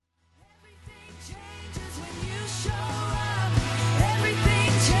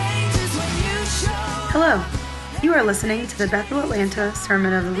Hello, you are listening to the Bethel Atlanta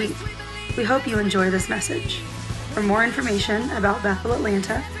Sermon of the Week. We hope you enjoy this message. For more information about Bethel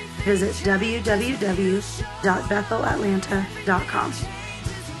Atlanta, visit www.bethelatlanta.com.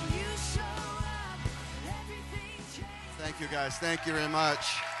 Thank you, guys. Thank you very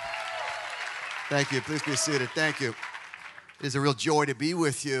much. Thank you. Please be seated. Thank you. It is a real joy to be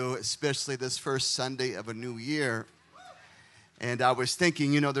with you, especially this first Sunday of a new year. And I was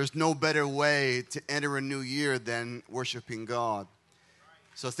thinking, there's no better way to enter a new year than worshiping God.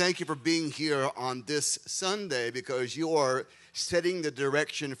 So thank you for being here on this Sunday, because you are setting the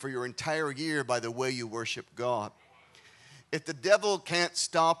direction for your entire year by the way you worship God. If the devil can't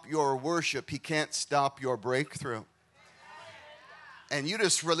stop your worship, he can't stop your breakthrough. And you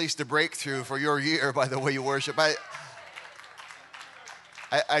just released a breakthrough for your year by the way you worship.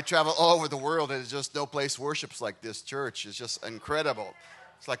 I travel all over the world, and there's just no place worships like this church. It's just incredible.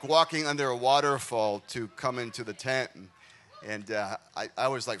 It's like walking under a waterfall to come into the tent. And I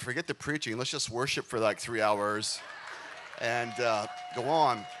was like, forget the preaching. Let's just worship for like 3 hours and go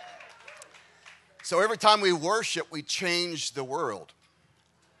on. So every time we worship, we change the world.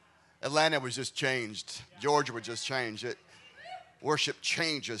 Atlanta was just changed. Georgia was just changed. Worship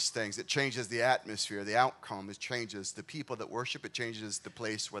changes things. It changes the atmosphere, the outcome. It changes the people that worship. It changes the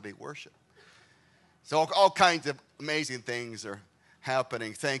place where they worship. So all kinds of amazing things are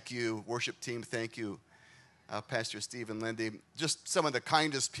happening. Thank you, worship team. Thank you, Pastor Steve and Lindy. Just some of the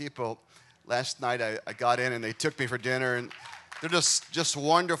kindest people. Last night I got in and they took me for dinner, and they're just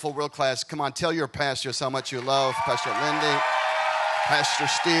wonderful, world class. Come on, tell your pastors how much you love Pastor Lindy, Pastor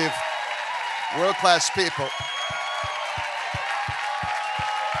Steve, world class people.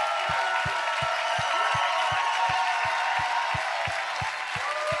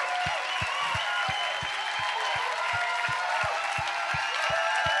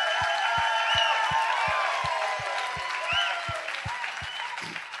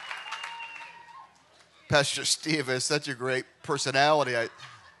 Pastor Steve has such a great personality.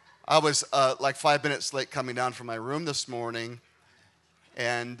 I was like 5 minutes late coming down from my room this morning,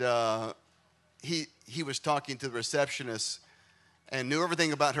 and he was talking to the receptionist and knew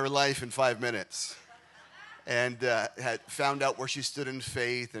everything about her life in 5 minutes, and had found out where she stood in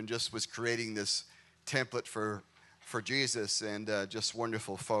faith, and just was creating this template for Jesus, and just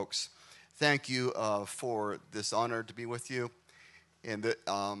wonderful folks. Thank you for this honor to be with you, and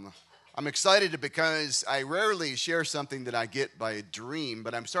I'm excited because I rarely share something that I get by a dream,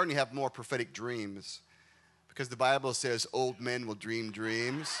 but I'm starting to have more prophetic dreams, because the Bible says old men will dream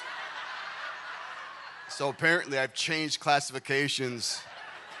dreams. So apparently I've changed classifications.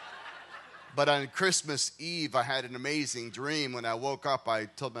 But on Christmas Eve, I had an amazing dream. When I woke up, I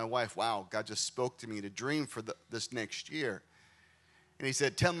told my wife, wow, God just spoke to me to dream for this next year. And he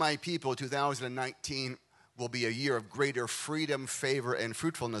said, tell my people 2019 will be a year of greater freedom, favor, and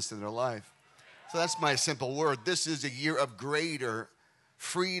fruitfulness in their life. So that's my simple word. This is a year of greater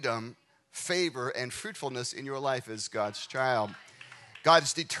freedom, favor, and fruitfulness in your life as God's child.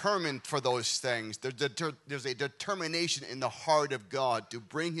 God's determined for those things. There's a determination in the heart of God to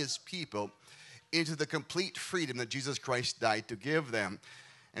bring his people into the complete freedom that Jesus Christ died to give them.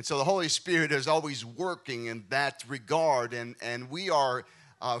 And so the Holy Spirit is always working in that regard, and we are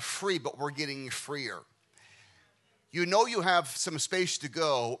free, but we're getting freer. You know you have some space to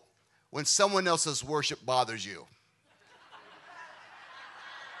go when someone else's worship bothers you.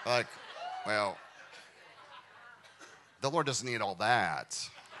 Like, well, the Lord doesn't need all that.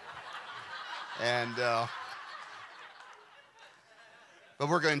 And, but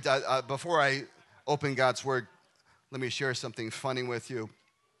we're going to, before I open God's Word, let me share something funny with you.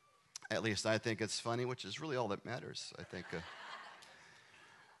 At least I think it's funny, which is really all that matters, I think.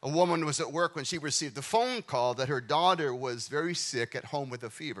 A woman was at work when she received the phone call that her daughter was very sick at home with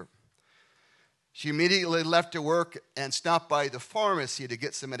a fever. She immediately left her work and stopped by the pharmacy to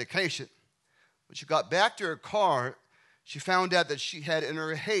get some medication. When she got back to her car, she found out that she had, in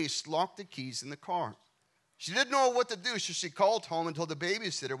her haste, locked the keys in the car. She didn't know what to do, so she called home and told the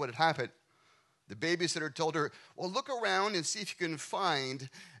babysitter what had happened. The babysitter told her, well, look around and see if you can find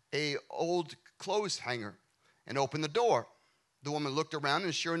an old clothes hanger and open the door. The woman looked around,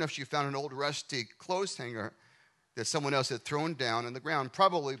 and sure enough, she found an old rusty clothes hanger that someone else had thrown down on the ground,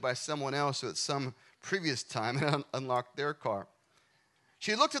 probably by someone else who at some previous time had unlocked their car.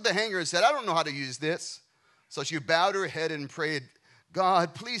 She looked at the hanger and said, I don't know how to use this. So she bowed her head and prayed,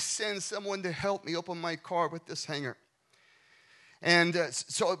 God, please send someone to help me open my car with this hanger. And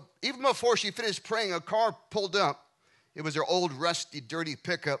so even before she finished praying, a car pulled up. It was her old, rusty, dirty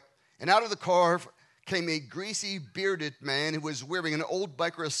pickup. And out of the car came a greasy, bearded man who was wearing an old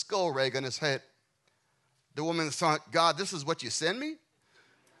biker skull rag on his head. The woman thought, God, this is what you send me?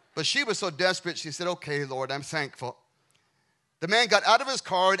 But she was so desperate, she said, okay, Lord, I'm thankful. The man got out of his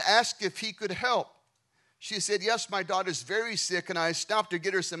car and asked if he could help. She said, yes, my daughter's very sick, and I stopped to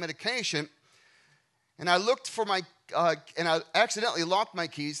get her some medication. And I looked for and I accidentally locked my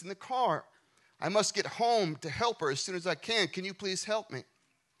keys in the car. I must get home to help her as soon as I can. Can you please help me?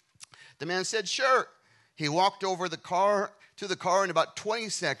 The man said, sure. He walked over to the car in about 20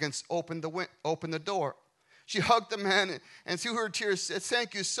 seconds, opened the door. She hugged the man and through her tears said,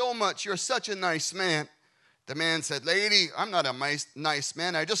 thank you so much. You're such a nice man. The man said, lady, I'm not a nice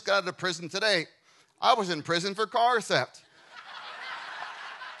man. I just got out of prison today. I was in prison for car theft.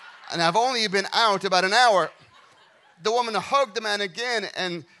 And I've only been out about an hour. The woman hugged the man again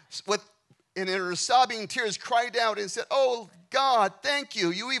and in her sobbing tears cried out and said, oh, God, thank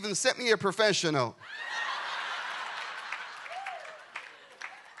you. You even sent me a professional.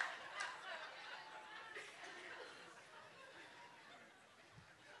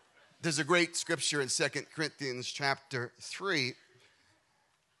 There's a great scripture in 2 Corinthians chapter 3.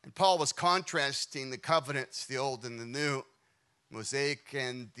 And Paul was contrasting the covenants, the old and the new, Mosaic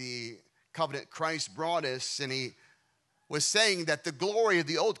and the covenant Christ brought us. And he was saying that the glory of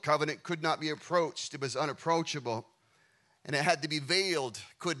the old covenant could not be approached. It was unapproachable. And it had to be veiled.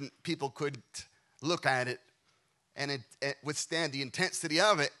 People couldn't look at it and withstand the intensity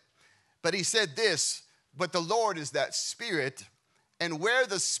of it. But he said this, but the Lord is that Spirit, and where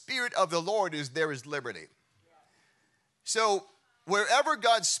the Spirit of the Lord is, there is liberty. So wherever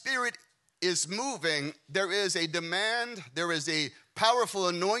God's Spirit is moving, there is a demand, there is a powerful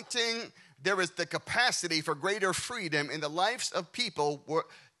anointing, there is the capacity for greater freedom in the lives of people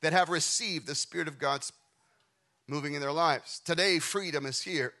that have received the Spirit of God's moving in their lives. Today, freedom is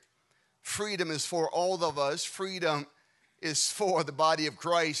here. Freedom is for all of us. Freedom is for the body of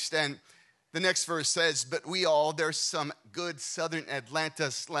Christ. And the next verse says, but we all, there's some good Southern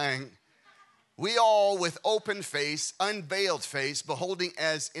Atlanta slang. We all with open face, unveiled face, beholding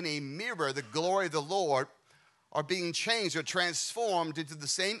as in a mirror the glory of the Lord, are being changed or transformed into the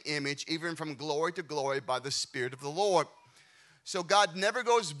same image, even from glory to glory by the Spirit of the Lord. So God never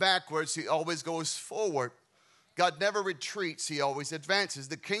goes backwards, he always goes forward. God never retreats, he always advances.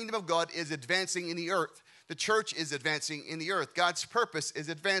 The kingdom of God is advancing in the earth. The church is advancing in the earth. God's purpose is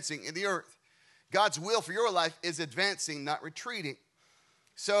advancing in the earth. God's will for your life is advancing, not retreating.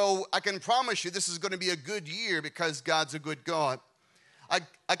 So I can promise you this is going to be a good year because God's a good God.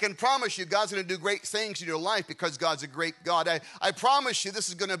 I can promise you God's going to do great things in your life because God's a great God. I promise you this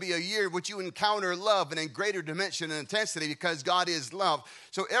is going to be a year which you encounter love and in greater dimension and intensity because God is love.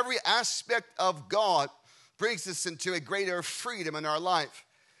 So every aspect of God brings us into a greater freedom in our life.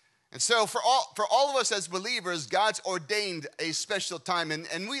 And so for all of us as believers, God's ordained a special time,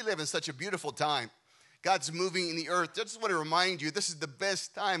 and we live in such a beautiful time. God's moving in the earth. I just want to remind you, this is the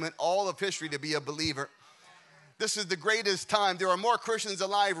best time in all of history to be a believer. This is the greatest time. There are more Christians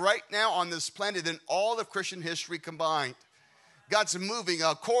alive right now on this planet than all of Christian history combined. God's moving.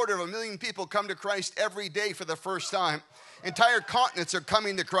 250,000 people come to Christ every day for the first time. Entire continents are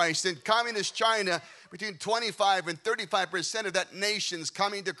coming to Christ. In communist China, between 25 and 35% of that nation's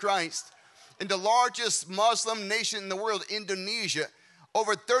coming to Christ. In the largest Muslim nation in the world, Indonesia,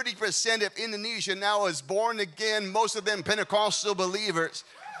 over 30% of Indonesia now is born again, most of them Pentecostal believers.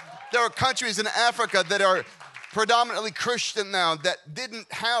 There are countries in Africa that are predominantly Christian now that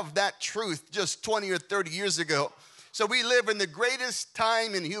didn't have that truth just 20 or 30 years ago. So we live in the greatest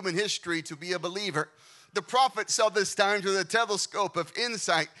time in human history to be a believer. The prophets saw this time through the telescope of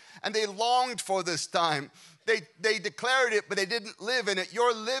insight, and they longed for this time. They declared it, but they didn't live in it.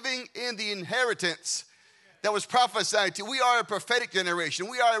 You're living in the inheritance that was prophesied to. We are a prophetic generation.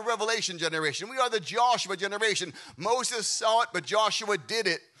 We are a revelation generation. We are the Joshua generation. Moses saw it, but Joshua did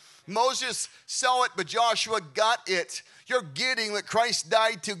it. Moses saw it, but Joshua got it. You're getting what Christ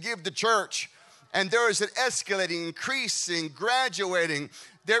died to give the church. And there is an escalating, increasing, graduating.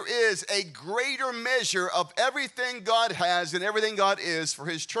 There is a greater measure of everything God has and everything God is for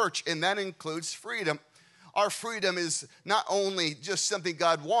his church, and that includes freedom. Our freedom is not only just something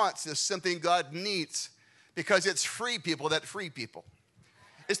God wants, it's something God needs, because it's free people that free people.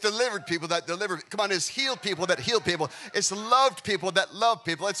 It's delivered people that deliver. Come on, it's healed people that heal people. It's loved people that love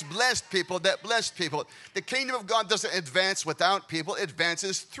people. It's blessed people that bless people. The kingdom of God doesn't advance without people. It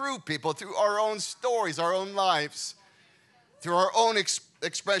advances through people, through our own stories, our own lives, through our own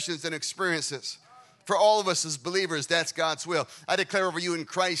expressions and experiences. For all of us as believers, that's God's will. I declare over you in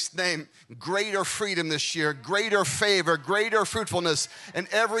Christ's name, greater freedom this year, greater favor, greater fruitfulness in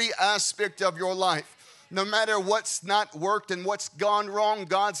every aspect of your life. No matter what's not worked and what's gone wrong,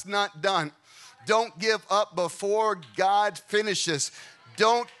 God's not done. Don't give up before God finishes.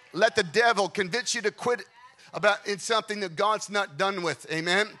 Don't let the devil convince you to quit in something that God's not done with.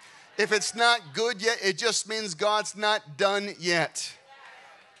 Amen. If it's not good yet, it just means God's not done yet.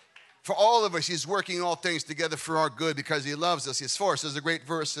 For all of us, he's working all things together for our good because he loves us. He's for us. There's a great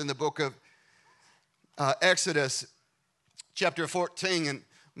verse in the book of Exodus, chapter 14, and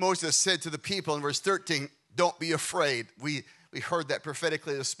Moses said to the people in verse 13, don't be afraid. We heard that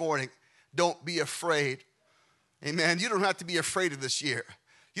prophetically this morning. Don't be afraid. Amen. You don't have to be afraid of this year.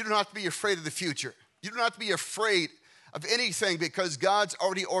 You don't have to be afraid of the future. You don't have to be afraid of anything because God's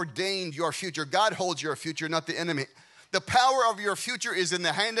already ordained your future. God holds your future, not the enemy. The power of your future is in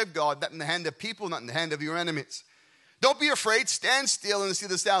the hand of God, not in the hand of people, not in the hand of your enemies. Don't be afraid. Stand still and see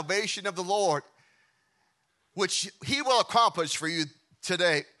the salvation of the Lord, which he will accomplish for you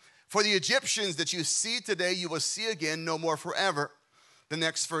today. For the Egyptians that you see today, you will see again no more forever. The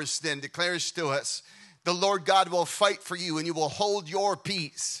next verse then declares to us, the Lord God will fight for you and you will hold your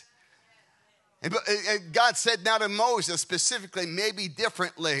peace. And God said now to Moses specifically, maybe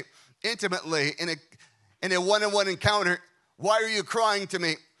differently, intimately, in a one-on-one encounter, why are you crying to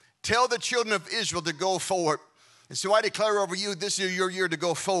me? Tell the children of Israel to go forward. And so I declare over you, this is your year to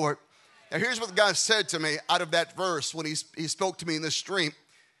go forward. Now here's what God said to me out of that verse when he spoke to me in this dream.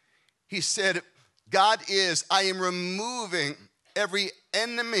 He said, I am removing every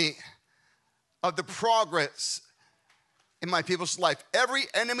enemy of the progress in my people's life. Every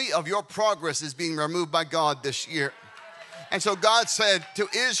enemy of your progress is being removed by God this year. And so God said to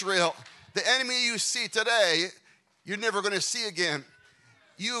Israel, the enemy you see today, you're never going to see again.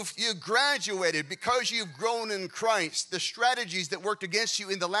 You've graduated because you've grown in Christ. The strategies that worked against you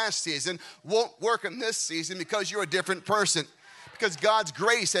in the last season won't work in this season because you're a different person. Because God's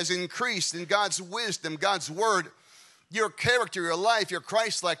grace has increased in God's wisdom, God's word, your character, your life, your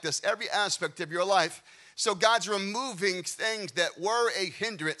Christ-likeness, every aspect of your life. So God's removing things that were a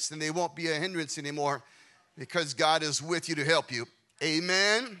hindrance, and they won't be a hindrance anymore because God is with you to help you.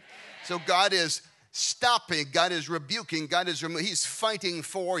 Amen? So God is stopping, God is rebuking, he's fighting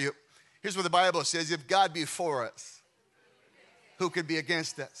for you. Here's what the Bible says, if God be for us, who could be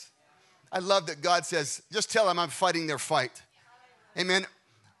against us? I love that God says, just tell them I'm fighting their fight. Amen.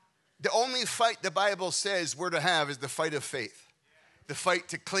 The only fight the Bible says we're to have is the fight of faith. The fight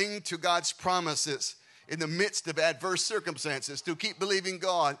to cling to God's promises in the midst of adverse circumstances, to keep believing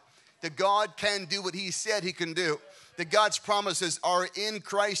God, that God can do what he said he can do, that God's promises are in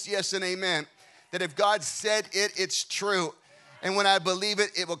Christ, yes and amen, that if God said it, it's true, and when I believe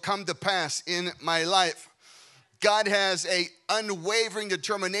it, it will come to pass in my life. God has an unwavering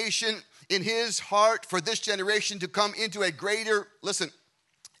determination in his heart for this generation to come into a greater,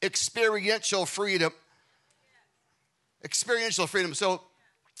 experiential freedom. Experiential freedom. So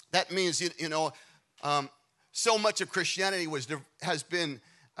that means, so much of Christianity has been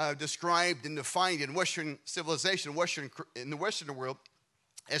described and defined in Western civilization, in the Western world,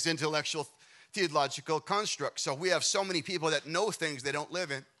 as intellectual, theological constructs. So we have so many people that know things they don't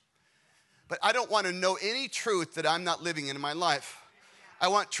live in. But I don't want to know any truth that I'm not living in my life. I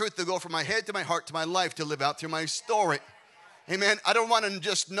want truth to go from my head to my heart to my life to live out through my story. Amen. I don't want to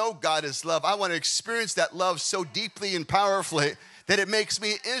just know God is love. I want to experience that love so deeply and powerfully that it makes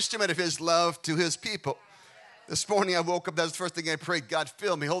me an instrument of his love to his people. This morning I woke up, that's the first thing I prayed. God,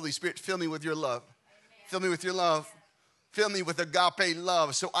 fill me. Holy Spirit, fill me with your love. Fill me with your love. Fill me with agape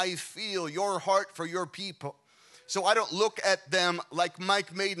love so I feel your heart for your people. So I don't look at them like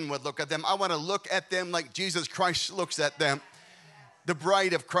Mike Maiden would look at them. I want to look at them like Jesus Christ looks at them. The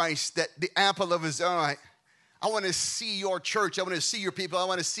bride of Christ, that the apple of his eye. I want to see your church. I want to see your people. I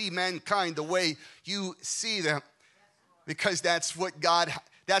want to see mankind the way you see them. Because that's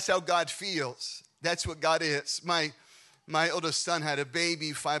how God feels. That's what God is. My oldest son had a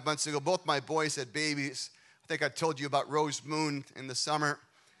baby 5 months ago. Both my boys had babies. I think I told you about Rose Moon in the summer.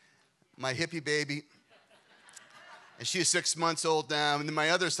 My hippie baby. And she's 6 months old now. And then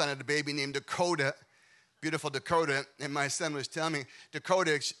my other son had a baby named Dakota. Beautiful Dakota. And my son was telling me,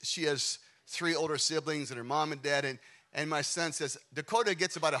 Dakota, she has 3 older siblings and her mom and dad. And my son says, Dakota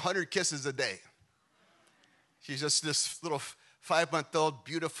gets about 100 kisses a day. She's just this little 5-month-old,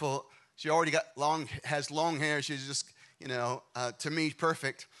 beautiful. She already has long hair. She's just, to me,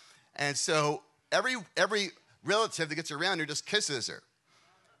 perfect. And so every relative that gets around her just kisses her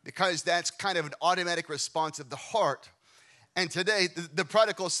because that's kind of an automatic response of the heart. And today, the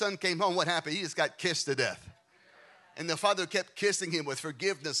prodigal son came home. What happened? He just got kissed to death. And the father kept kissing him with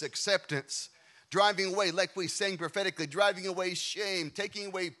forgiveness, acceptance, driving away, like we sang prophetically, driving away shame, taking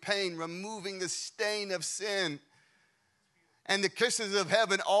away pain, removing the stain of sin. And the kisses of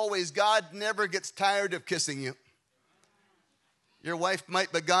heaven always, God never gets tired of kissing you. Your wife might,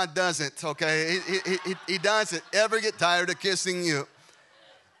 but God doesn't, okay? He doesn't ever get tired of kissing you.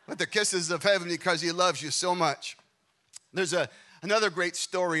 But the kisses of heaven, because he loves you so much. There's another great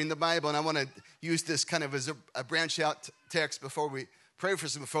story in the Bible, and I want to use this kind of as a branch out text before we pray for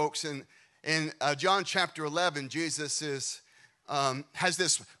some folks. In John chapter 11, Jesus has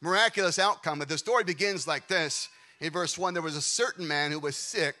this miraculous outcome. But the story begins like this. In verse 1, there was a certain man who was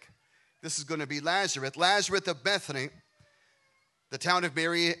sick. This is going to be Lazarus. Lazarus of Bethany, the town of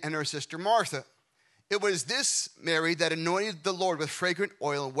Mary and her sister Martha. It was this Mary that anointed the Lord with fragrant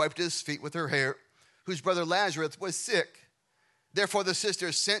oil and wiped his feet with her hair, whose brother Lazarus was sick. Therefore the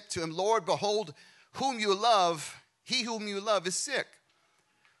sisters sent to him, Lord, behold, whom you love, he whom you love is sick.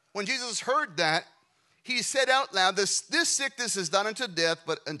 When Jesus heard that, he said out loud, this sickness is not unto death,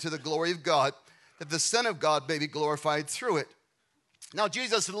 but unto the glory of God, that the Son of God may be glorified through it. Now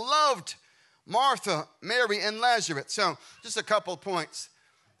Jesus loved Martha, Mary, and Lazarus. So just a couple of points.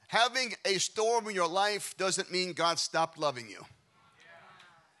 Having a storm in your life doesn't mean God stopped loving you.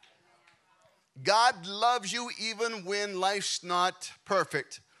 God loves you even when life's not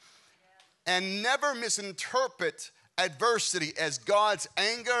perfect. And never misinterpret adversity as God's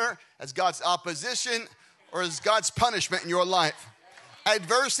anger, as God's opposition, or as God's punishment in your life.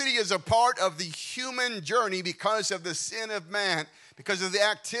 Adversity is a part of the human journey because of the sin of man, because of the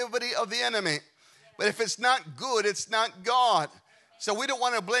activity of the enemy. But if it's not good, it's not God. So we don't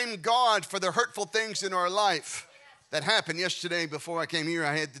want to blame God for the hurtful things in our life. That happened yesterday before I came here.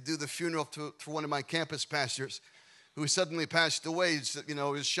 I had to do the funeral for one of my campus pastors who suddenly passed away. It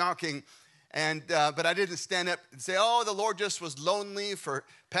was shocking. But I didn't stand up and say, oh, the Lord just was lonely for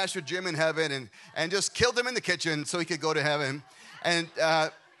Pastor Jim in heaven and just killed him in the kitchen so he could go to heaven. And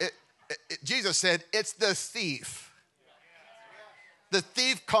Jesus said, it's the thief. The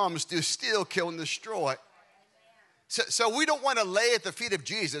thief comes to steal, kill, and destroy. So we don't want to lay at the feet of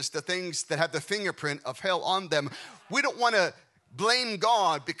Jesus the things that have the fingerprint of hell on them. We don't want to blame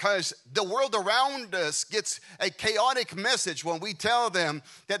God because the world around us gets a chaotic message when we tell them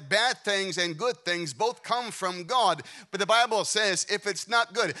that bad things and good things both come from God. But the Bible says if it's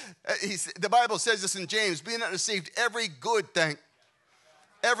not good, the Bible says this in James, be not deceived, every good thing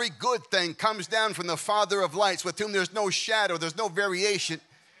comes down from the Father of lights, with whom there's no shadow, there's no variation.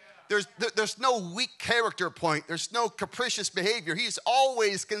 There's no weak character point. There's no capricious behavior. He's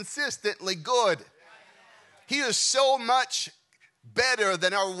always consistently good. He is so much better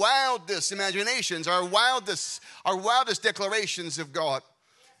than our wildest imaginations, our wildest declarations of God.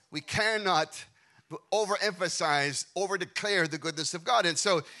 We cannot overemphasize, overdeclare the goodness of God. And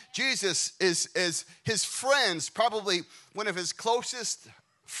so Jesus is his friends, probably one of his closest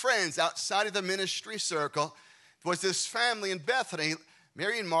friends outside of the ministry circle, was this family in Bethany,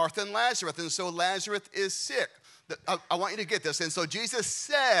 Mary and Martha and Lazarus. And so Lazarus is sick. I want you to get this. And so Jesus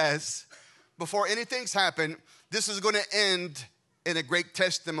says, before anything's happened, this is going to end in a great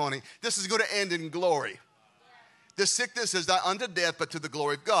testimony. This is going to end in glory. The sickness is not unto death, but to the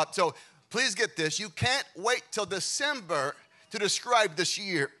glory of God. So please get this. You can't wait till December to describe this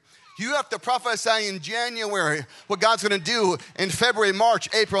year. You have to prophesy in January what God's going to do in February,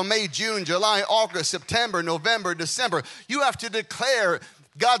 March, April, May, June, July, August, September, November, December. You have to declare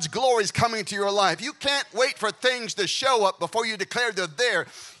God's glory is coming to your life. You can't wait for things to show up before you declare they're there.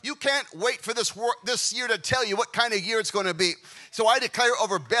 You can't wait for this year to tell you what kind of year it's going to be. So I declare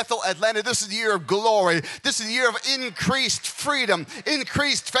over Bethel, Atlanta, this is the year of glory. This is the year of increased freedom,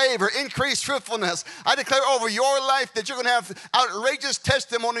 increased favor, increased fruitfulness. I declare over your life that you're going to have outrageous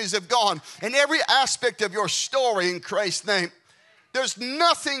testimonies of God in every aspect of your story in Christ's name. There's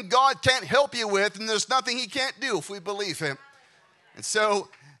nothing God can't help you with, and there's nothing he can't do if we believe him. And so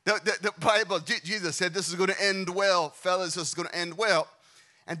the Bible, Jesus said, this is going to end well, fellas, this is going to end well.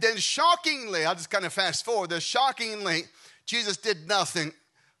 And then shockingly, I'll just kind of fast forward, shockingly, Jesus did nothing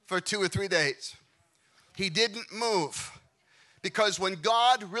for 2 or 3 days. He didn't move. Because when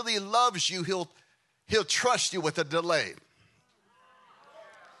God really loves you, he'll trust you with a delay.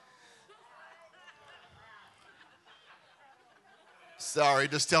 Sorry,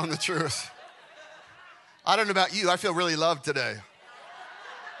 just telling the truth. I don't know about you, I feel really loved today.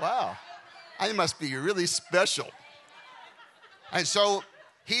 Wow, I must be really special. And so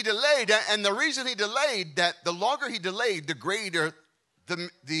he delayed, and the reason he delayed, that the longer he delayed, the greater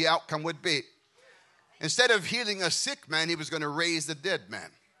the outcome would be. Instead of healing a sick man, he was going to raise the dead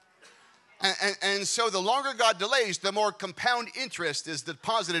man. And so the longer God delays, the more compound interest is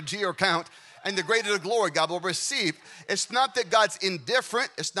deposited to your account and the greater the glory God will receive. It's not that God's indifferent.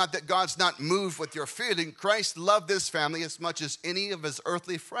 It's not that God's not moved with your feeling. Christ loved this family as much as any of his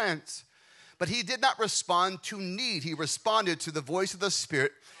earthly friends. But he did not respond to need. He responded to the voice of the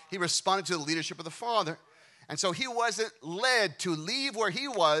Spirit. He responded to the leadership of the Father. And so he wasn't led to leave where he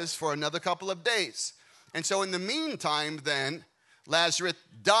was for another couple of days. And so in the meantime, then, Lazarus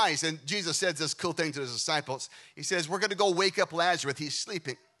dies. And Jesus says this cool thing to his disciples. He says, we're going to go wake up Lazarus. He's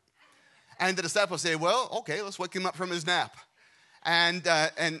sleeping. And the disciples say, well, okay, let's wake him up from his nap. And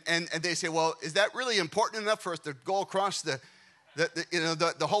they say, well, is that really important enough for us to go across the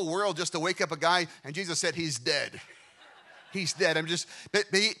whole world just to wake up a guy? And Jesus said, he's dead. He's dead.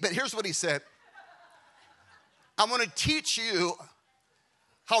 But here's what he said. I'm going to teach you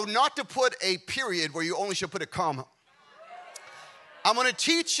how not to put a period where you only should put a comma. I'm going to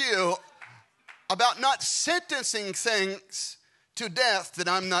teach you about not sentencing things to death that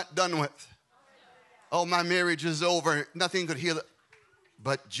I'm not done with. Oh, my marriage is over. Nothing could heal it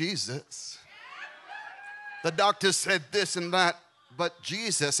but Jesus. The doctor said this and that, but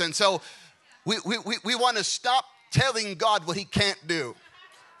Jesus. And so we want to stop telling God what he can't do.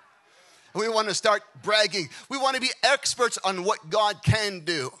 We want to start bragging. We want to be experts on what God can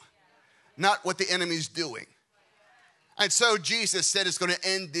do, not what the enemy's doing. And so Jesus said it's going to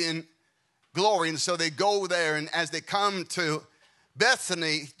end in glory. And so they go there, and as they come to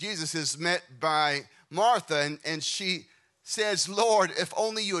Bethany, Jesus is met by Martha, and she says, Lord, if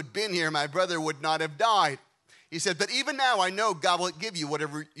only you had been here, my brother would not have died. He said, but even now I know God will give you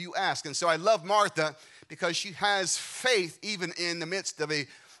whatever you ask. And so I love Martha because she has faith even in the midst of a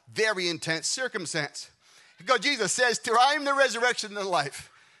very intense circumstance. Because Jesus says to her, I am the resurrection and the life.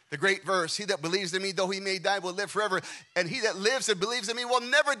 The great verse, he that believes in me, though he may die, will live forever. And he that lives and believes in me will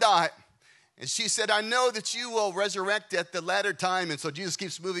never die. And she said, I know that you will resurrect at the latter time. And so Jesus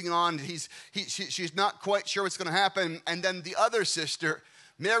keeps moving on. She's not quite sure what's going to happen. And then the other sister,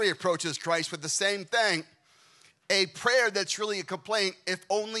 Mary, approaches Christ with the same thing. A prayer that's really a complaint. If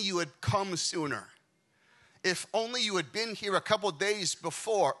only you had come sooner. If only you had been here a couple days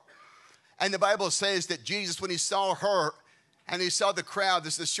before. And the Bible says that Jesus, when he saw her and he saw the crowd,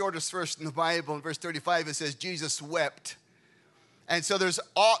 this is the shortest verse in the Bible. In verse 35, it says, Jesus wept. And so there's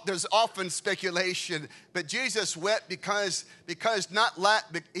often speculation, but Jesus wept because he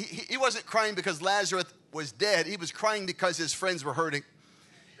wasn't crying because Lazarus was dead. He was crying because his friends were hurting.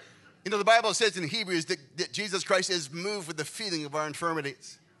 You know, the Bible says in Hebrews that Jesus Christ is moved with the feeling of our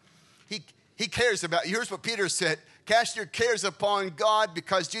infirmities. He cares about you. Here's what Peter said. Cast your cares upon God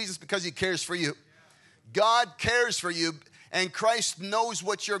because he cares for you. God cares for you, and Christ knows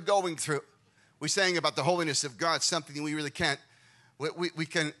what you're going through. We sang about the holiness of God, something we really can't.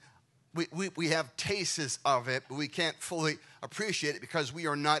 We have tastes of it, but we can't fully appreciate it because we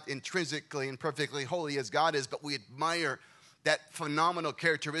are not intrinsically and perfectly holy as God is, but we admire that phenomenal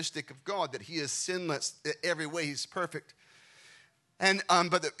characteristic of God, that he is sinless in every way. He's perfect. And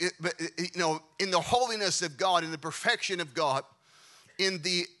but in the holiness of God, in the perfection of God, in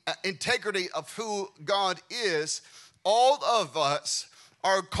the integrity of who God is, all of us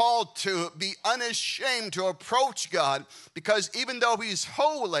are called to be unashamed to approach God, because even though he's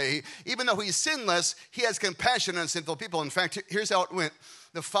holy, even though he's sinless, he has compassion on sinful people. In fact, here's how it went.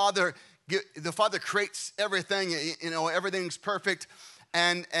 The Father creates everything, everything's perfect,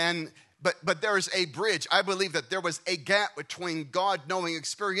 but there is a bridge. I believe that there was a gap between God knowing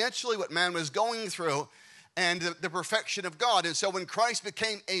experientially what man was going through and the perfection of God. And so when Christ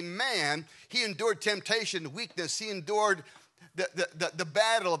became a man, he endured temptation, weakness. He endured the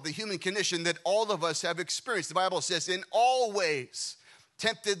battle of the human condition that all of us have experienced. The Bible says, in all ways,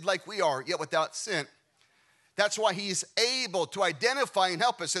 tempted like we are, yet without sin. That's why he's able to identify and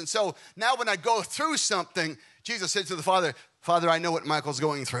help us. And so now when I go through something, Jesus said to the Father, Father, I know what Michael's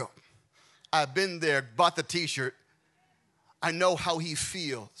going through. I've been there, bought the t-shirt. I know how he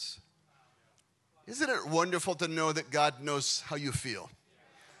feels. Isn't it wonderful to know that God knows how you feel?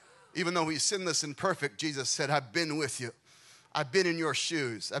 Even though he's sinless and perfect, Jesus said, I've been with you. I've been in your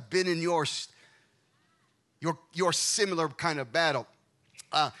shoes. I've been in your similar kind of battle.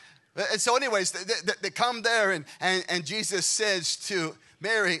 And so anyways, they come there, and Jesus says to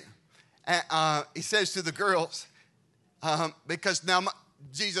Mary, he says to the girls, because now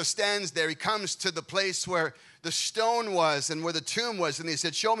Jesus stands there. He comes to the place where the stone was and where the tomb was, and he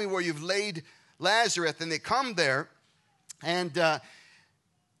said, show me where you've laid Lazarus. And they come there, and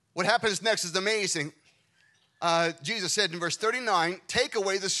what happens next is amazing. Jesus said in verse 39, take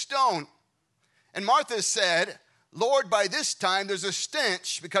away the stone. And Martha said, Lord, by this time there's a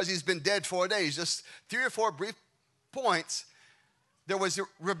stench because he's been dead 4 days. Just 3 or 4 brief points. there was a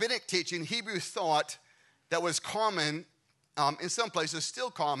rabbinic teaching, Hebrew thought that was common, in some places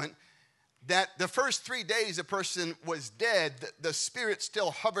still common, that the first 3 days a person was dead, the spirit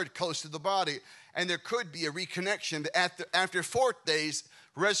still hovered close to the body, and there could be a reconnection. After 4 days,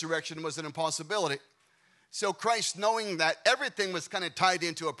 resurrection was an impossibility. So Christ, knowing that everything was kind of tied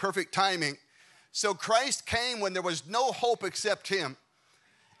into a perfect timing, so Christ came when there was no hope except him.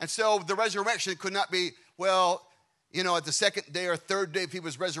 And so the resurrection could not be, well, you know, at the second day or third day, if he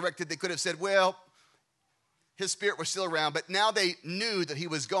was resurrected, they could have said, well, his spirit was still around. But now they knew that he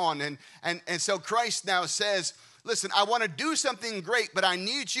was gone. And so Christ now says, listen, I want to do something great, but I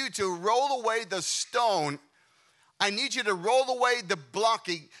need you to roll away the stone. I need you to roll away the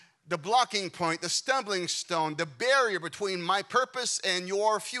blocking point, the stumbling stone, the barrier between my purpose and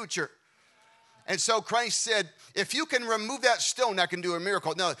your future. And so Christ said, if you can remove that stone, I can do a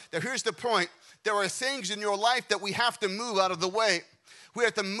miracle. No, here's the point. There are things in your life that we have to move out of the way. We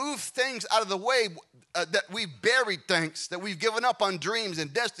have to move things out of the way that we've buried things, that we've given up on dreams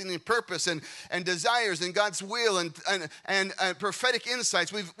and destiny and purpose and desires and God's will and prophetic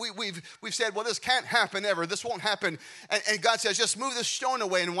insights. We've said, well, this can't happen ever. This won't happen. And God says, just move the stone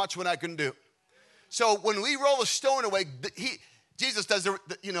away and watch what I can do. So when we roll the stone away, Jesus does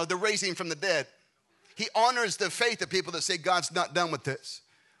the raising from the dead. He honors the faith of people that say, God's not done with this.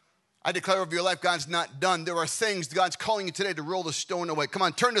 I declare over your life, God's not done. There are things God's calling you today to roll the stone away. Come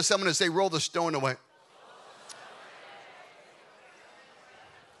on, turn to someone and say, roll the stone away.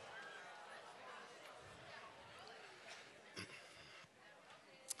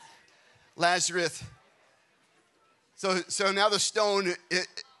 Lazarus. So now the stone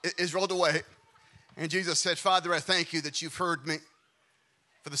is rolled away. And Jesus said, Father, I thank you that you've heard me.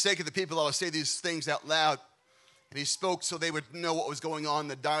 For the sake of the people, I will say these things out loud. And he spoke so they would know what was going on,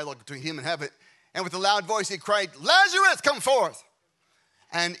 the dialogue between him and heaven. And with a loud voice, he cried, Lazarus, come forth.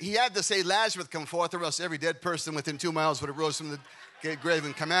 And he had to say, Lazarus, come forth, or else every dead person within 2 miles would have rose from the grave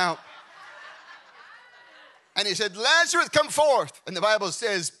and come out. And he said, Lazarus, come forth. And the Bible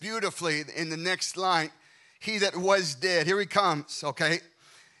says beautifully in the next line, he that was dead. Here he comes, okay?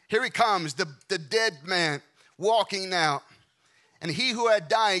 Here he comes, the dead man, walking now. And he who had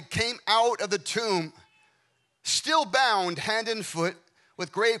died came out of the tomb, still bound hand and foot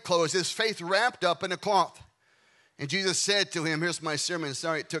with grave clothes, his face wrapped up in a cloth. And Jesus said to him, here's my sermon.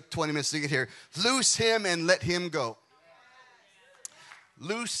 Sorry, it took 20 minutes to get here. Loose him and let him go.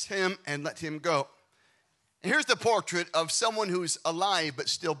 Loose him and let him go. And here's the portrait of someone who's alive but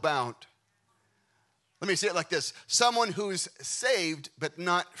still bound. Let me say it like this. Someone who's saved but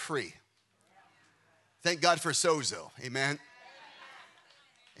not free. Thank God for sozo. Amen.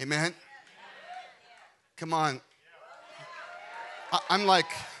 Amen. Come on. I'm like,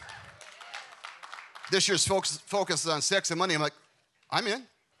 this year's focus is on sex and money. I'm like, I'm in.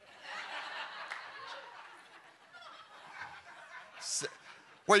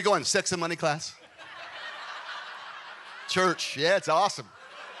 Where are you going? Sex and money class? Church. Yeah, it's awesome.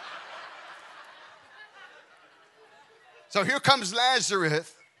 So here comes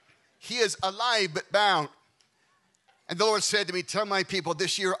Lazarus. He is alive but bound. And the Lord said to me, tell my people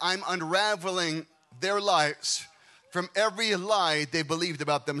this year I'm unraveling their lives from every lie they believed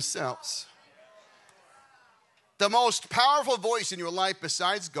about themselves. The most powerful voice in your life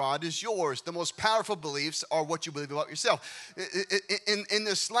besides God is yours. The most powerful beliefs are what you believe about yourself. In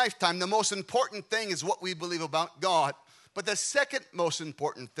this lifetime, the most important thing is what we believe about God. But the second most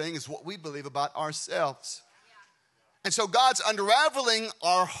important thing is what we believe about ourselves. And so God's unraveling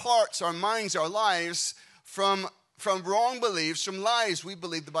our hearts, our minds, our lives from wrong beliefs, from lies we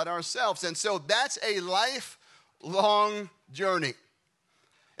believed about ourselves. And so that's a lifelong journey.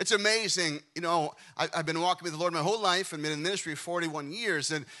 It's amazing, you know, I've been walking with the Lord my whole life and been in ministry 41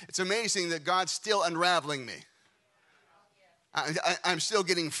 years, and it's amazing that God's still unraveling me. I'm still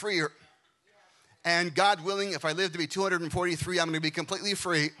getting freer. And God willing, if I live to be 243, I'm going to be completely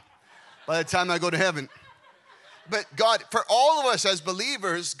free by the time I go to heaven. But God, for all of us as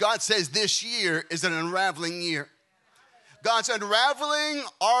believers, God says this year is an unraveling year. God's unraveling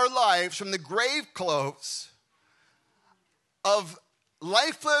our lives from the grave clothes of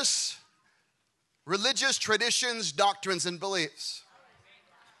lifeless religious traditions, doctrines, and beliefs.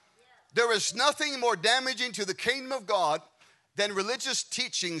 There is nothing more damaging to the kingdom of God than religious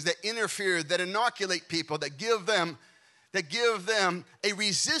teachings that interfere, that inoculate people, that give them a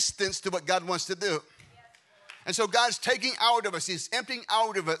resistance to what God wants to do. And so God's taking out of us, He's emptying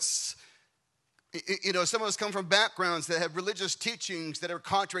out of us. You know, some of us come from backgrounds that have religious teachings that are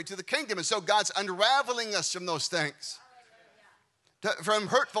contrary to the kingdom. And so God's unraveling us from those things, from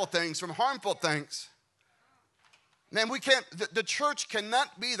hurtful things, from harmful things. Man, the church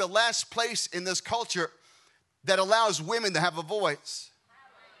cannot be the last place in this culture that allows women to have a voice.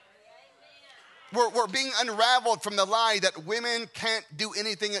 We're being unraveled from the lie that women can't do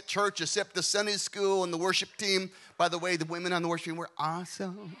anything at church except the Sunday school and the worship team. By the way, the women on the worship team were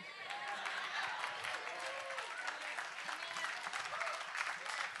awesome.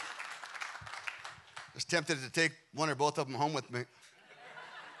 I was tempted to take one or both of them home with me.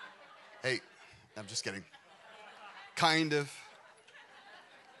 Hey, I'm just kidding. Kind of.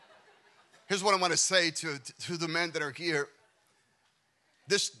 Here's what I want to say to the men that are here.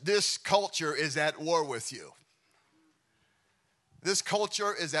 This culture is at war with you. This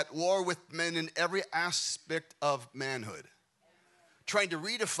culture is at war with men in every aspect of manhood. Trying to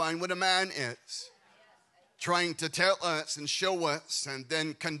redefine what a man is. Trying to tell us and show us and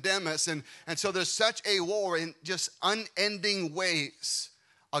then condemn us. And so there's such a war in just unending ways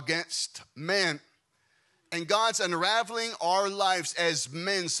against men. And God's unraveling our lives as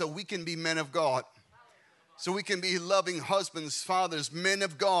men so we can be men of God. So we can be loving husbands, fathers, men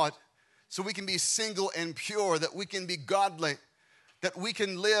of God. So we can be single and pure, that we can be godly, that we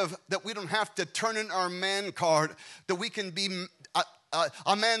can live, that we don't have to turn in our man card, that we can be,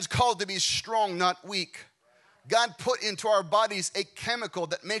 a man's called to be strong, not weak. God put into our bodies a chemical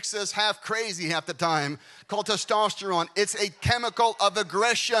that makes us half crazy half the time called testosterone. It's a chemical of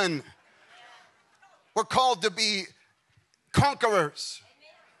aggression. We're called to be conquerors.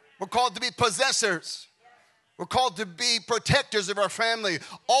 We're called to be possessors. We're called to be protectors of our family.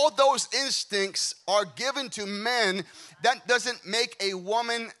 All those instincts are given to men. That doesn't make a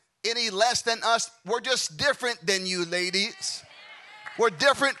woman any less than us. We're just different than you, ladies. We're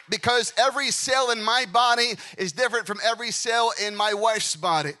different because every cell in my body is different from every cell in my wife's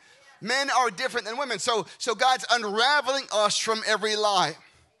body. Men are different than women. So God's unraveling us from every lie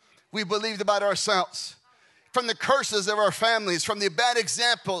we believed about ourselves, from the curses of our families, from the bad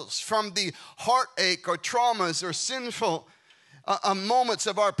examples, from the heartache or traumas or sinful moments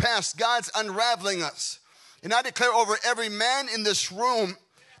of our past. God's unraveling us. And I declare over every man in this room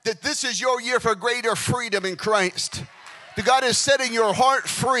that this is your year for greater freedom in Christ. That God is setting your heart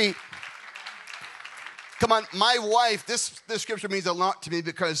free. Come on, my wife, this scripture means a lot to me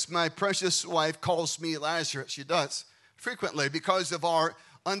because my precious wife calls me Lazarus. She does frequently because of our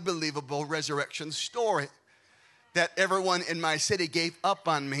unbelievable resurrection story. That everyone in my city gave up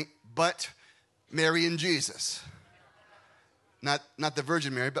on me, but Mary and Jesus. Not the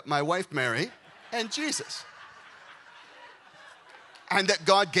Virgin Mary, but my wife Mary and Jesus. And that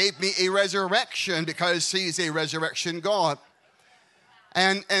God gave me a resurrection because he's a resurrection God.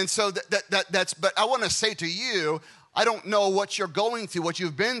 And so that's, but I want to say to you, I don't know what you're going through, what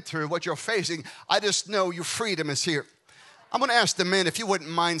you've been through, what you're facing. I just know your freedom is here. I'm going to ask the men, if you wouldn't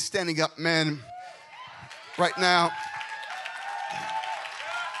mind standing up, men, right now.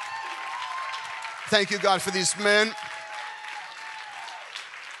 Thank you, God, for these men.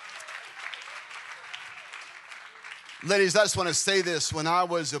 Ladies, I just want to say this. When I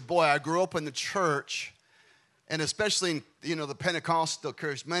was a boy, I grew up in the church, and especially in, the Pentecostal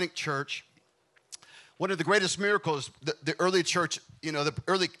charismatic church. One of the greatest miracles the early church, the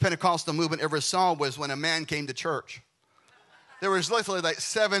early Pentecostal movement ever saw was when a man came to church. There was literally like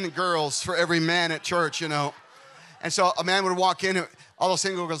 7 girls for every man at church, And so a man would walk in, and all those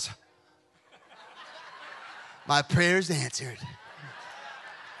single girls, my prayer's answered.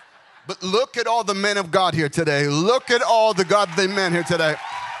 But look at all the men of God here today. Look at all the godly men here today.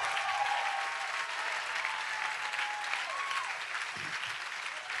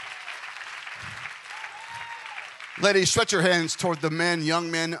 Ladies, stretch your hands toward the men,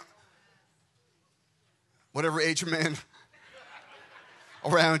 young men, whatever age men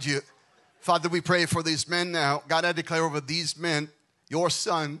around you. Father, we pray for these men now. God, I declare over these men, your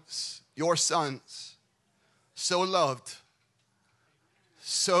sons, so loved,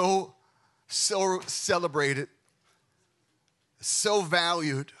 so celebrated, so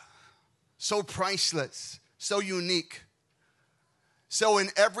valued, so priceless, so unique, so in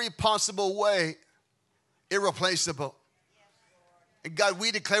every possible way, irreplaceable. And God,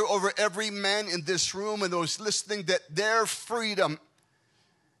 we declare over every man in this room and those listening that their freedom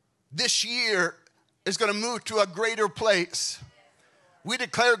this year is going to move to a greater place. We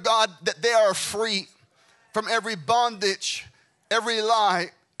declare, God, that they are free from every bondage, every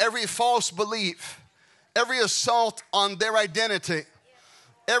lie, every false belief, every assault on their identity,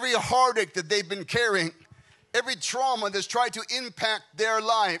 every heartache that they've been carrying, every trauma that's tried to impact their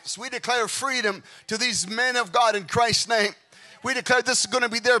lives. We declare freedom to these men of God in Christ's name. We declare this is going to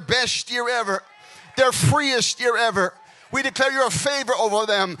be their best year ever, their freest year ever. We declare your favor over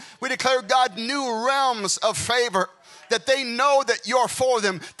them. We declare, God, new realms of favor. that they know that you're for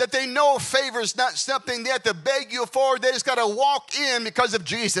them, that they know favor is not something they have to beg you for. They just got to walk in because of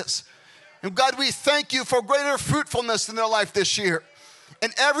Jesus. And God, we thank you for greater fruitfulness in their life this year,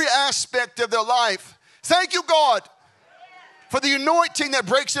 in every aspect of their life. Thank you, God, for the anointing that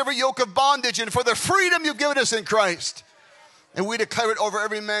breaks every yoke of bondage and for the freedom you've given us in Christ. And we declare it over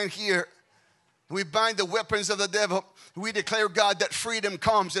every man here. We bind the weapons of the devil. We declare, God, that freedom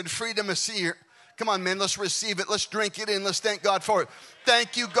comes and freedom is here. Come on, man, let's receive it. Let's drink it in. Let's thank God for it.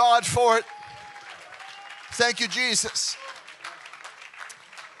 Thank you, God, for it. Thank you, Jesus.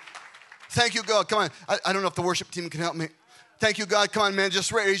 Thank you, God. Come on. I don't know if the worship team can help me. Thank you, God. Come on, man.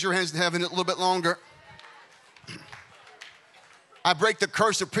 Just raise your hands to heaven a little bit longer. I break the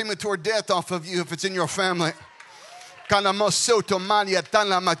curse of premature death off of you if it's in your family. God,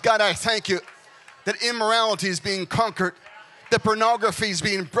 I thank you that immorality is being conquered, that pornography is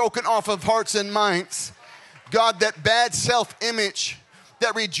being broken off of hearts and minds. God, that bad self-image,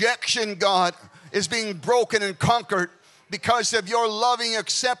 that rejection, God, is being broken and conquered because of your loving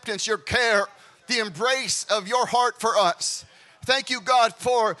acceptance, your care, the embrace of your heart for us. Thank you, God,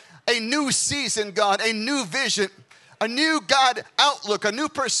 for a new season, God, a new vision, a new, God, outlook, a new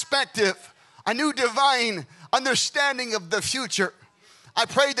perspective, a new divine understanding of the future. I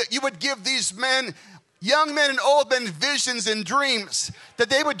pray that you would give these men, young men and old men, visions and dreams, that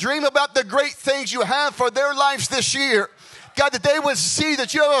they would dream about the great things you have for their lives this year. God, that they would see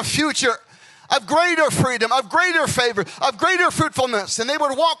that you have a future of greater freedom, of greater favor, of greater fruitfulness, and they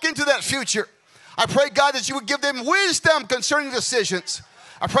would walk into that future. I pray, God, that you would give them wisdom concerning decisions.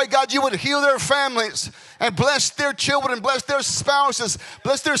 I pray, God, you would heal their families and bless their children, bless their spouses,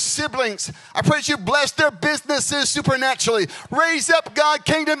 bless their siblings. I pray that you bless their businesses supernaturally. Raise up, God,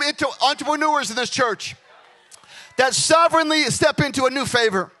 kingdom into entrepreneurs in this church that sovereignly step into a new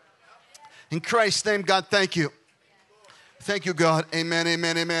favor. In Christ's name, God, thank you. Thank you, God. Amen,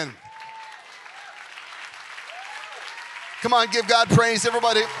 amen, amen. Come on, give God praise,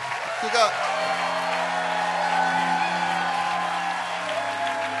 everybody. Give God.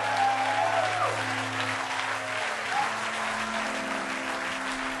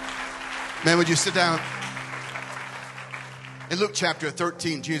 Man, would you sit down? In Luke chapter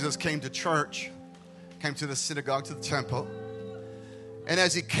 13, Jesus came to church, came to the synagogue, to the temple. And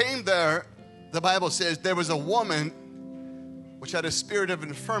as he came there, the Bible says there was a woman which had a spirit of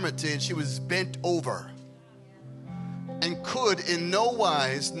infirmity, and she was bent over and could in no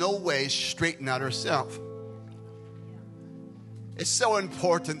way straighten out herself. It's so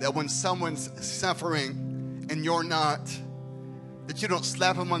important that when someone's suffering and you're not, that you don't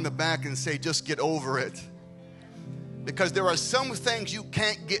slap them on the back and say, just get over it. Because there are some things you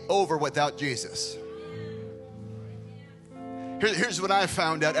can't get over without Jesus. Here's what I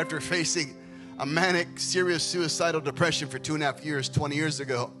found out after facing a manic, serious suicidal depression for 2.5 years, 20 years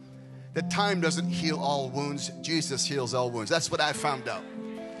ago. That time doesn't heal all wounds. Jesus heals all wounds. That's what I found out.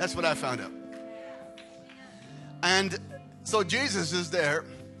 That's what I found out. And so Jesus is there,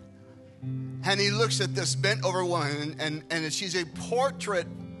 and he looks at this bent over woman, and she's a portrait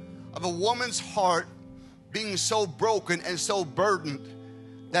of a woman's heart being so broken and so burdened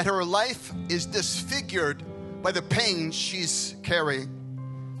that her life is disfigured by the pain she's carrying.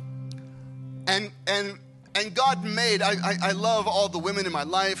 And God made, I love all the women in my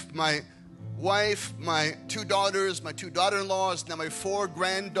life, my wife, my 2 daughters, my 2 daughter-in-laws, now my 4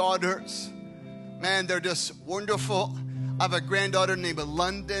 granddaughters. Man, they're just wonderful. I have a granddaughter named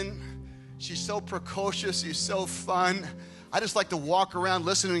London. She's so precocious, she's so fun. I just like to walk around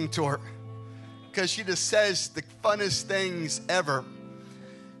listening to her because she just says the funnest things ever.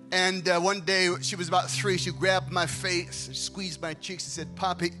 And one day, she was about 3, she grabbed my face, squeezed my cheeks and said,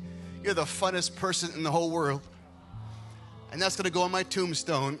 "Poppy, you're the funnest person in the whole world." And that's going to go on my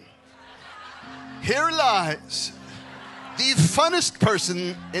tombstone. Here lies the funnest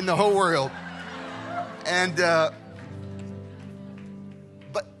person in the whole world. And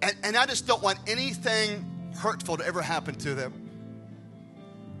I just don't want anything hurtful to ever happen to them.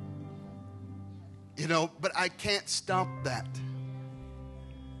 You know, but I can't stop that.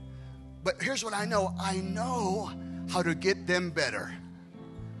 But here's what I know. I know how to get them better.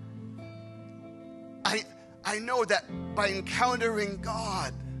 I know that by encountering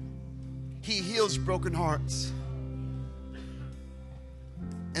God, He heals broken hearts.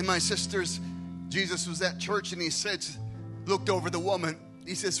 And my sisters, Jesus was at church and He said, looked over the woman.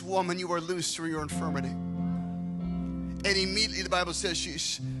 He says, "Woman, you are loose through your infirmity." And immediately the Bible says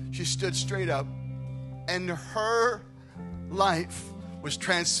she stood straight up, and her life was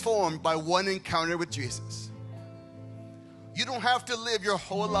transformed by one encounter with Jesus. You don't have to live your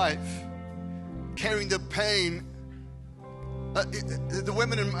whole life carrying the pain The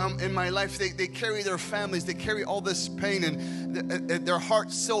women in my life, they carry their families, they carry all this pain, and their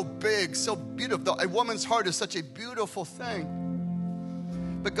heart's so big, so beautiful. A woman's heart is such a beautiful thing.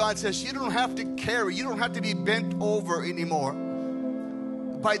 But God says, you don't have to carry, you don't have to be bent over anymore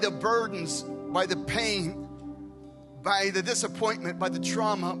by the burdens, by the pain, by the disappointment, by the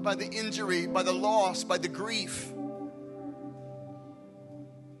trauma, by the injury, by the loss, by the grief.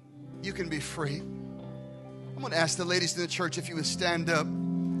 You can be free. I'm going to ask the ladies in the church if you would stand up.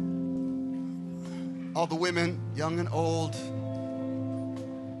 All the women, young and old.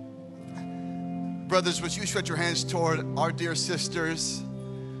 Brothers, would you stretch your hands toward our dear sisters?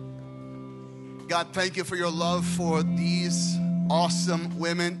 God, thank you for your love for these awesome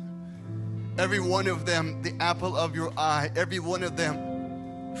women. Every one of them, the apple of your eye. Every one of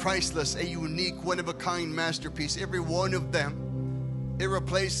them, priceless, a unique, one-of-a-kind masterpiece. Every one of them,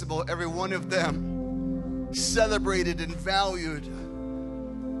 irreplaceable. Every one of them, celebrated and valued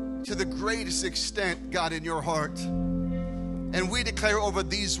to the greatest extent, God, in your heart. And we declare over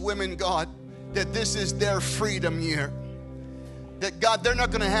these women, God, that this is their freedom year. That, God, they're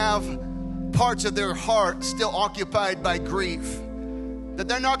not going to have parts of their heart still occupied by grief. That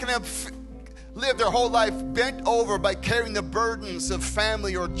they're not going to live their whole life bent over by carrying the burdens of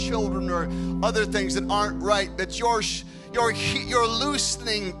family or children or other things that aren't right. But you're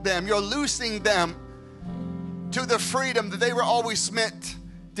loosening them. You're loosening them to the freedom that they were always meant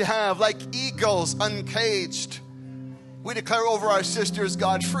to have, like eagles uncaged. We declare over our sisters,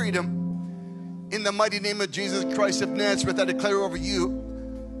 God, freedom. In the mighty name of Jesus Christ of Nazareth, I declare over you,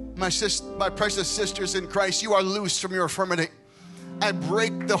 my precious sisters in Christ, you are loose from your infirmity. I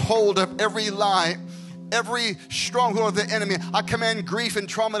break the hold of every lie, every stronghold of the enemy. I command grief and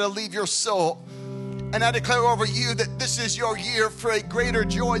trauma to leave your soul. And I declare over you that this is your year for a greater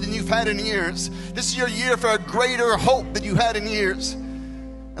joy than you've had in years. This is your year for a greater hope than you had in years.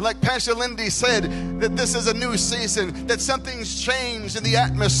 And like Pastor Lindy said, that this is a new season, that something's changed in the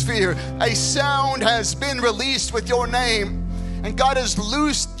atmosphere. A sound has been released with your name. And God has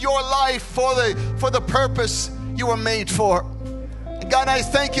loosed your life for the purpose you were made for. And God, I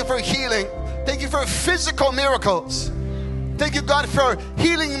thank you for healing. Thank you for physical miracles. Thank you, God, for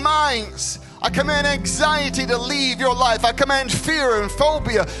healing minds. I command anxiety to leave your life. I command fear and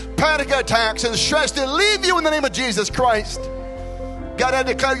phobia, panic attacks and stress to leave you in the name of Jesus Christ. God, I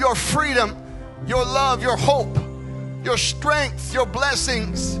declare your freedom, your love, your hope, your strength, your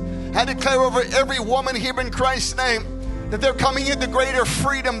blessings. I declare over every woman here in Christ's name that they're coming into greater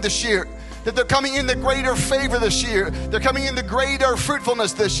freedom this year, that they're coming into greater favor this year, they're coming into greater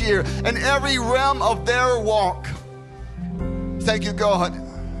fruitfulness this year in every realm of their walk. Thank you, God.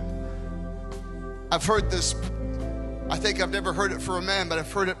 I've heard this, I think I've never heard it for a man, but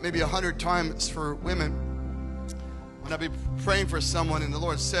I've heard it maybe 100 times for women. When I've been praying for someone and the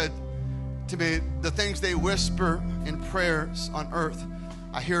Lord said to me, the things they whisper in prayers on earth,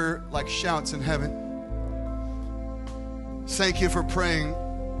 I hear like shouts in heaven. Thank you for praying,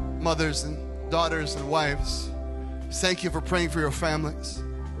 mothers and daughters and wives. Thank you for praying for your families.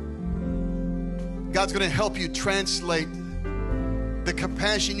 God's going to help you translate the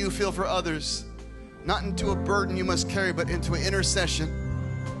compassion you feel for others, not into a burden you must carry, but into an intercession,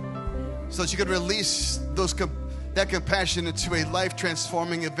 so that you can release that compassion into a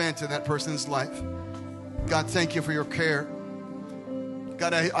life-transforming event in that person's life. God, thank you for your care.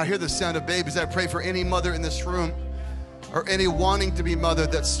 God, I hear the sound of babies. I pray for any mother in this room or any wanting to be mother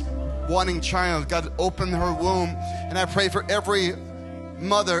that's wanting child. God, open her womb. And I pray for every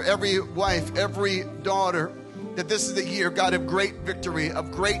mother, every wife, every daughter, that this is the year, God, of great victory,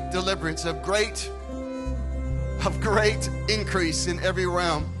 of great deliverance, of great increase in every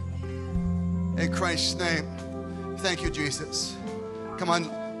realm. In Christ's name. Thank you, Jesus. Come on,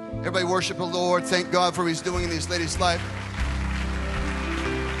 everybody worship the Lord. Thank God for what He's doing in these ladies' life.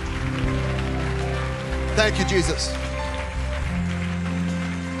 Thank you, Jesus.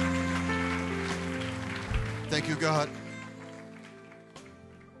 Thank you, God.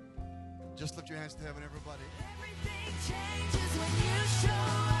 Just lift your hands to heaven, everybody.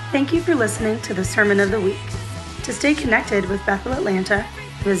 Thank you for listening to the Sermon of the Week. To stay connected with Bethel Atlanta,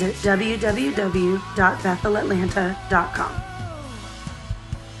 visit www.bethelatlanta.com.